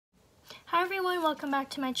Hi everyone, welcome back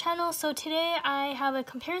to my channel. So today I have a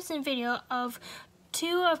comparison video of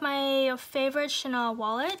two of my favorite Chanel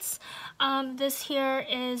wallets. This here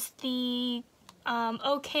is the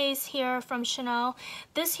O case here from Chanel.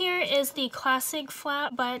 This here is the classic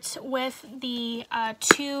flap, but with the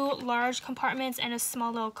two large compartments and a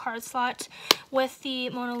small little card slot with the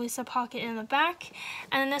Mona Lisa pocket in the back.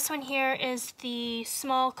 And then this one here is the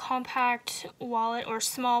small compact wallet, or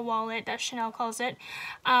small wallet that Chanel calls it,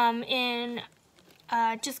 in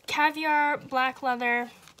just caviar, black leather,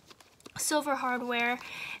 silver hardware.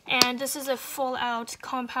 And this is a full out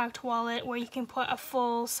compact wallet where you can put a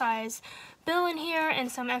full size bill in here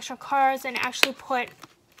and some extra cards and actually put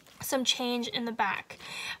some change in the back.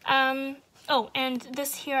 Oh, and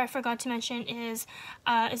this here I forgot to mention is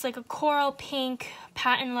like a coral pink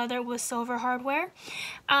patent leather with silver hardware.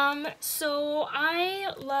 So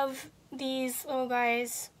I love these little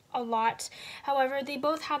guys a lot. However, they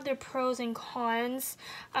both have their pros and cons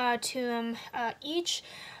to them each.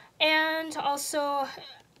 And also,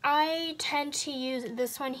 I tend to use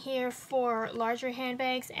this one here for larger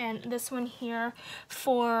handbags and this one here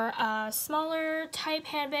for smaller type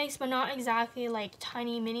handbags, but not exactly like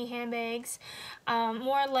tiny mini handbags.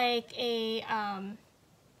 More like a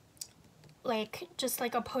just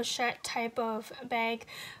like a pochette type of bag.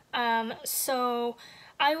 So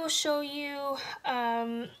I will show you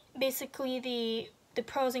basically the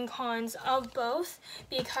pros and cons of both,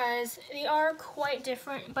 because they are quite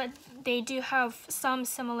different, but they do have some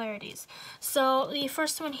similarities. So the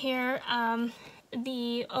first one here,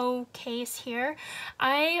 the O case here,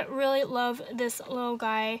 I really love this little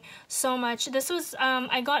guy so much. This was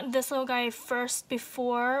I got this little guy first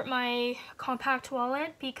before my compact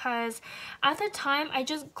wallet, because at the time I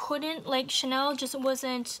just couldn't, like, Chanel just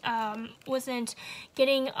wasn't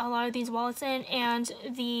getting a lot of these wallets in, and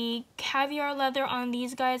the caviar leather on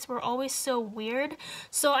these guys were always so weird,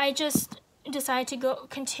 so I just decided to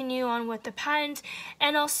continue on with the patent.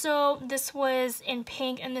 And also this was in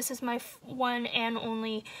pink, and this is my one and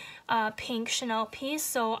only pink Chanel piece,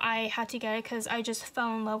 so I had to get it because I just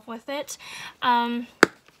fell in love with it.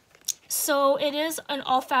 So it is an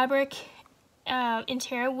all fabric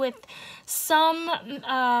interior with some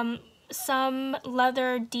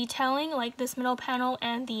leather detailing, like this middle panel,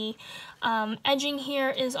 and the edging here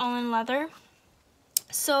is all in leather.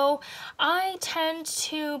 So I tend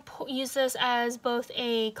to use this as both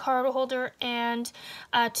a card holder and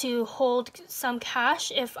to hold some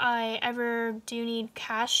cash if I ever do need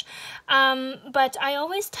cash. But I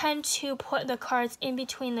always tend to put the cards in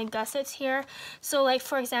between the gussets here. So, like,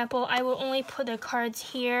 for example, I will only put the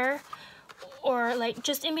cards here, or like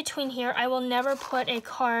just in between here. I will never put a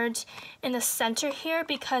card in the center here,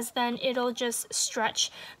 because then it'll just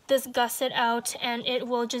stretch this gusset out and it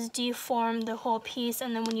will just deform the whole piece,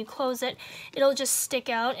 and then when you close it, it'll just stick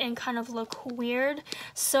out and kind of look weird.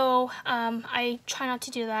 So I try not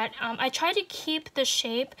to do that. I try to keep the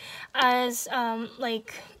shape as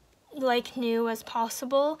like new as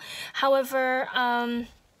possible. However,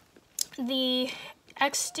 the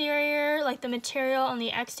exterior, like the material on the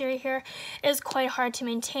exterior here, is quite hard to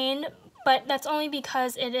maintain, but that's only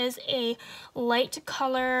because it is a light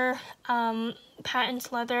color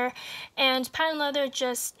patent leather, and patent leather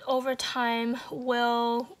just over time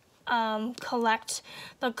will collect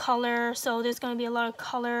the color, so there's going to be a lot of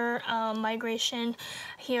color migration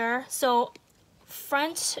here. So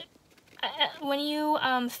when you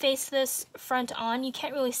face this front on, you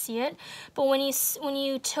can't really see it, but when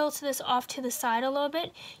you tilt this off to the side a little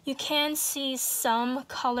bit, you can see some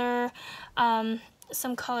color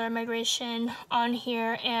migration on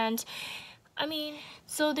here. And I mean,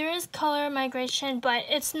 so there is color migration, but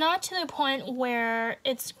it's not to the point where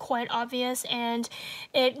it's quite obvious and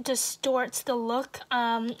it distorts the look.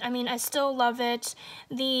 I mean, I still love it.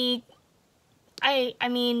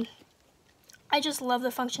 I just love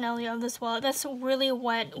the functionality of this wallet. That's really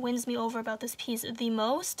what wins me over about this piece the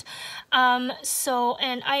most. And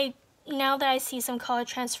now that I see some color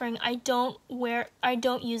transferring, I don't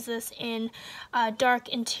use this in dark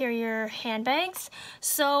interior handbags.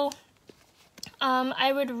 So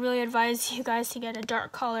I would really advise you guys to get a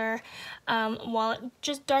dark color wallet.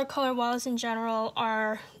 Just dark color wallets in general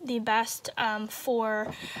are the best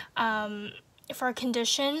for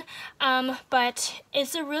condition, but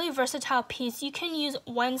it's a really versatile piece. You can use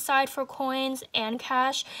one side for coins and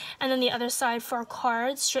cash, and then the other side for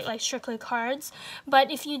cards, strictly cards. But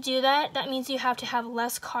if you do that, that means you have to have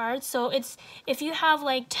less cards. So if you have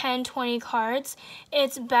like 10-20 cards,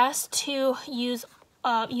 it's best to use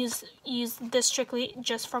use this strictly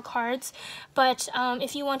just for cards, but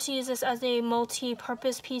if you want to use this as a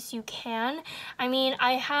multi-purpose piece, you can. I mean,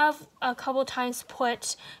 I have a couple times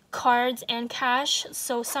put cards and cash,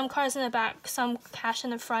 so some cards in the back, some cash in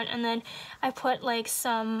the front, and then I put like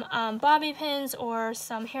some bobby pins or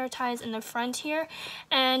some hair ties in the front here,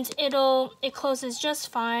 and it closes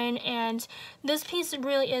just fine. And this piece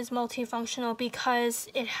really is multifunctional because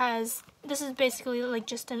this is basically like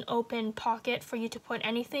just an open pocket for you to put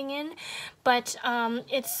anything in, but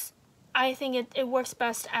I think it works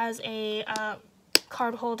best as a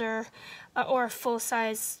card holder or a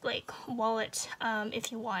full-size like wallet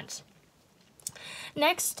if you want.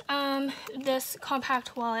 Next, this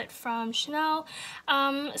compact wallet from Chanel.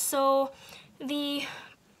 So the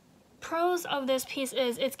pros of this piece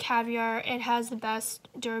is it's caviar. It has the best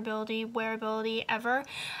durability, wearability ever,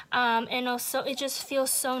 and also it just feels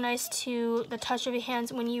so nice to the touch of your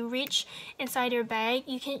hands. When you reach inside your bag,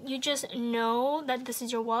 you just know that this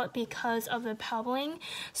is your wallet because of the pebbling.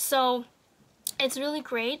 So it's really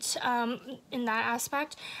great in that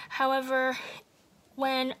aspect. However,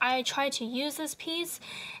 when I try to use this piece,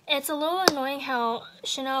 it's a little annoying how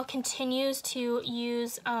Chanel continues to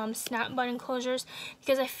use snap button closures,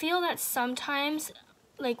 because I feel that sometimes,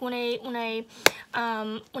 like when I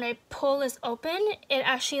pull this open, it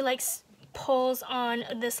actually like pulls on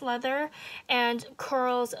this leather and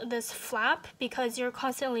curls this flap because you're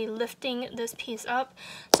constantly lifting this piece up.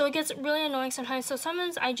 So it gets really annoying sometimes. So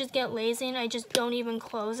sometimes I just get lazy and I just don't even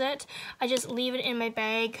close it. I just leave it in my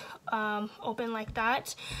bag open like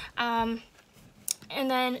that. And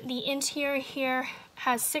then the interior here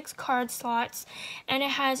has 6 card slots, and it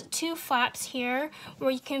has 2 flaps here where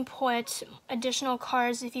you can put additional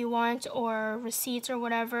cards if you want, or receipts or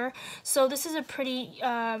whatever. So this is a pretty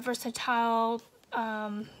versatile,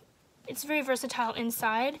 it's very versatile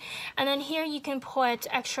inside. And then here you can put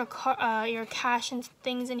extra your cash and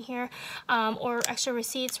things in here, or extra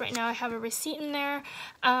receipts. Right now I have a receipt in there.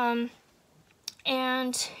 And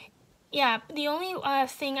yeah, the only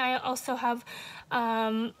thing I also have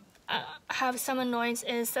some annoyance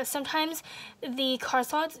is that sometimes the card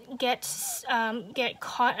slots get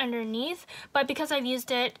caught underneath, but because I've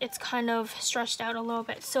used it, it's kind of stretched out a little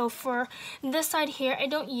bit. So for this side here, I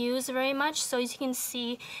don't use very much, so as you can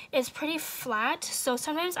see, it's pretty flat. So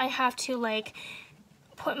sometimes I have to like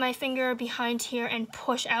put my finger behind here and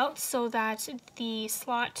push out so that the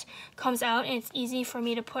slot comes out, and it's easy for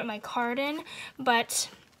me to put my card in. But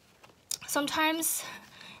sometimes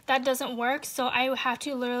that doesn't work, so I have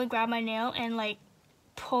to literally grab my nail and like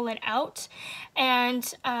pull it out, and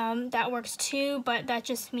that works too, but that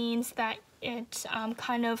just means that it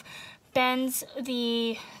kind of bends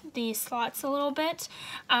the slots a little bit.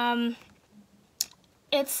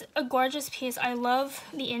 It's a gorgeous piece. I love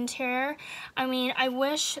the interior. I mean, I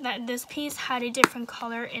wish that this piece had a different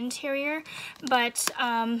color interior, but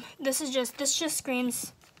this just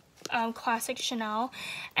screams classic Chanel.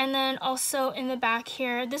 And then also in the back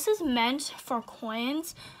here, this is meant for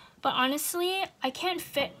coins, but honestly I can't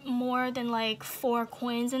fit more than like 4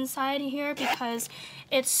 coins inside here because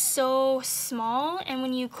it's so small, and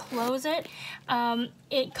when you close it,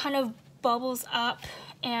 it kind of bubbles up,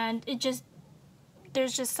 and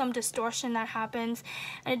there's just some distortion that happens,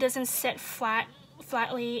 and it doesn't sit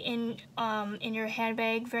flatly in your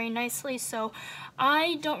handbag very nicely. So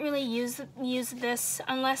I don't really use this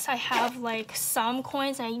unless I have like some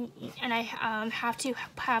coins, and I have to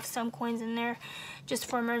have some coins in there just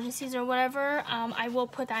for emergencies or whatever. I will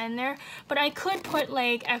put that in there, but I could put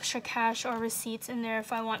like extra cash or receipts in there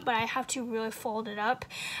if I want, but I have to really fold it up.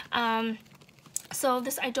 So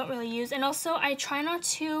this I don't really use, and also I try not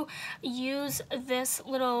to use this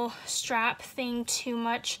little strap thing too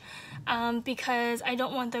much because I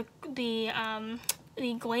don't want the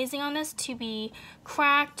glazing on this to be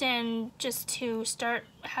cracked and just to start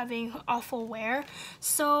having awful wear.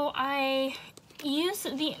 So I use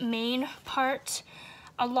the main part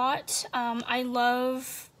a lot. I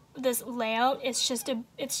love this layout.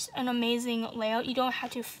 It's an amazing layout. You don't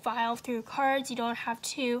have to file through cards. You don't have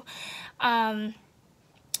to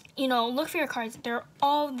you know, look for your cards. They're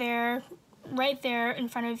all there, right there in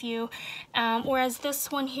front of you. Whereas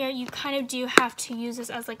this one here, you kind of do have to use this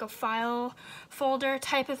as like a file folder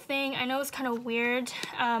type of thing. I know it's kind of weird,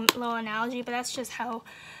 little analogy, but that's just how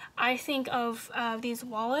I think of these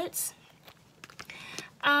wallets.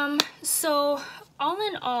 So all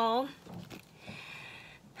in all,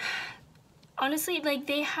 honestly, like,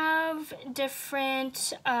 they have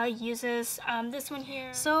different uses. This one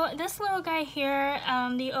here, so this little guy here,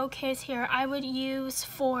 the O case here, I would use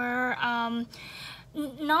for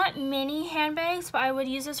not mini handbags, but I would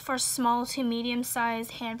use this for small to medium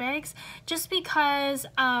sized handbags just because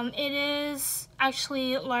it is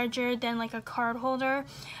actually larger than like a card holder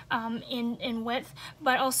in width,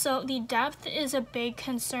 but also the depth is a big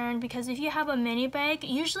concern because if you have a mini bag,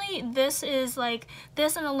 usually this is like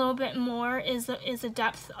this and a little bit more is the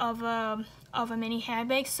depth of a mini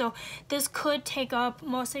handbag, so this could take up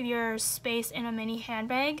most of your space in a mini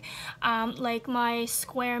handbag. Like my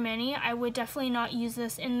square mini, I would definitely not use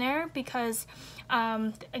this in there because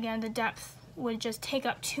again, the depth would just take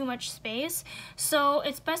up too much space. So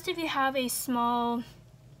it's best if you have a small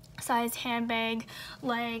size handbag,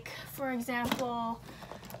 like for example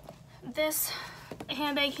this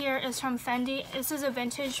handbag here is from Fendi. This is a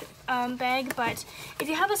vintage bag, but if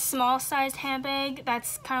you have a small sized handbag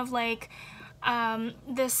that's kind of like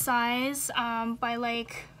this size by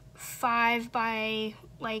like 5 by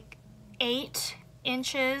like 8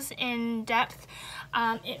 inches in depth,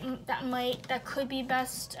 that could be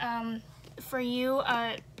best for you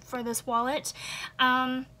for this wallet.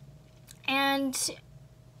 And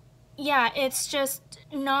yeah, it's just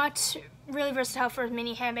not really versatile for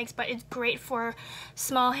mini handbags, but it's great for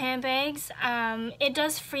small handbags. It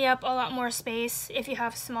does free up a lot more space if you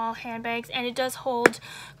have small handbags, and it does hold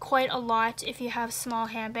quite a lot if you have small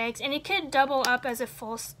handbags, and it could double up as a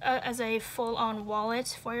full-on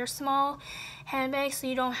wallet for your small handbag, so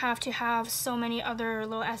you don't have to have so many other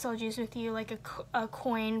little SLGs with you, like a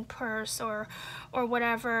coin purse or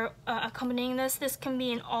whatever accompanying this. This can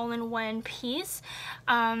be an all-in-one piece.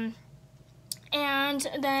 And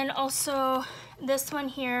then also this one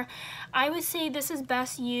here, I would say this is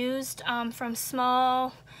best used from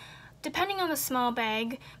small, depending on the small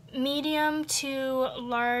bag, medium to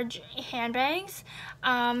large handbags.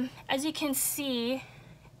 As you can see,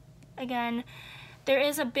 again, there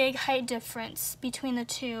is a big height difference between the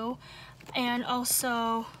two, and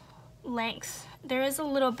also length. There is a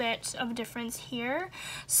little bit of difference here,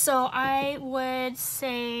 so I would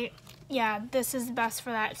say, yeah, this is best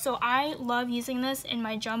for that. So I love using this in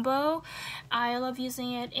my jumbo. I love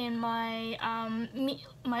using it in my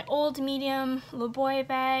my old medium Le Boy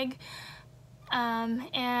bag,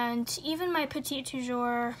 and even my Petite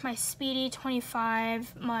Toujours, my Speedy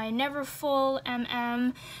 25, my Neverfull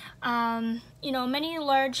MM, you know, many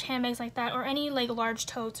large handbags like that, or any like large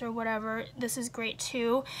totes or whatever. This is great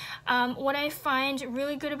too. What I find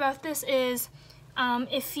really good about this is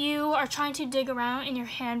if you are trying to dig around in your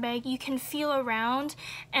handbag, you can feel around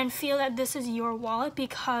and feel that this is your wallet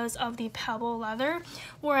because of the pebble leather,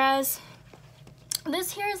 whereas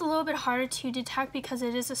this here is a little bit harder to detect because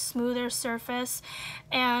it is a smoother surface,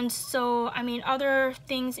 and so I mean other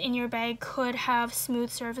things in your bag could have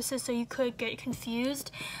smooth surfaces, so you could get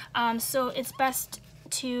confused. So it's best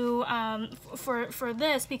to for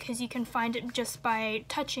this because you can find it just by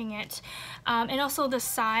touching it, and also the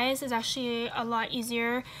size is actually a lot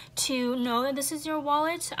easier to know that this is your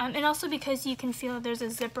wallet, and also because you can feel that there's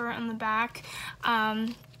a zipper on the back.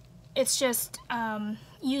 It's just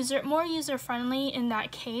more user friendly in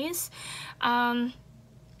that case.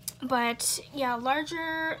 But yeah,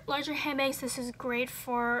 larger handbags, this is great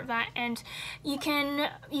for that, and you can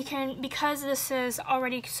because this is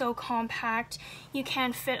already so compact, you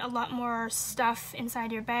can fit a lot more stuff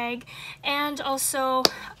inside your bag, and also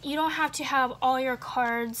you don't have to have all your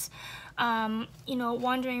cards you know,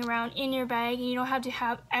 wandering around in your bag, and you don't have to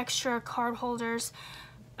have extra card holders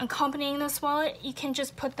accompanying this wallet. You can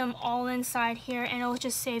just put them all inside here, and it'll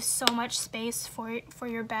just save so much space for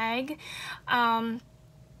your bag.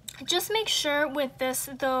 Just make sure with this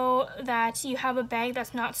though that you have a bag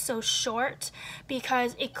that's not so short,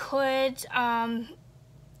 because it could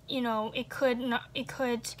you know, it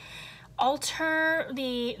could alter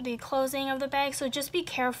the closing of the bag, so just be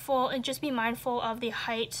careful and just be mindful of the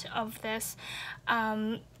height of this.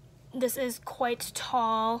 This is quite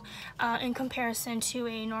tall in comparison to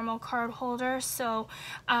a normal card holder, so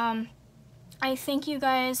I thank you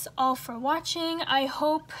guys all for watching. I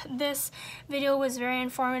hope this video was very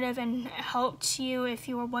informative and helped you if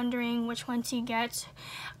you were wondering which one to get.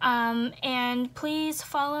 And please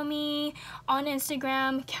follow me on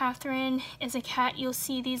Instagram. Catherine is a cat. You'll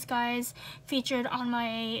see these guys featured on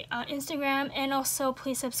my Instagram, and also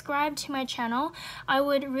please subscribe to my channel. I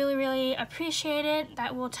would really appreciate it.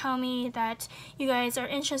 That will tell me that you guys are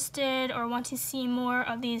interested or want to see more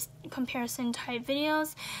of these comparison type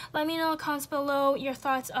videos. Let me know in the comments below your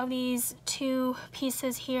thoughts of these two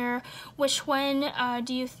pieces here. Which one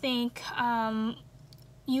do you think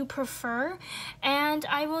you prefer? And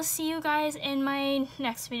I will see you guys in my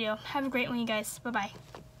next video. Have a great one, you guys. Bye bye.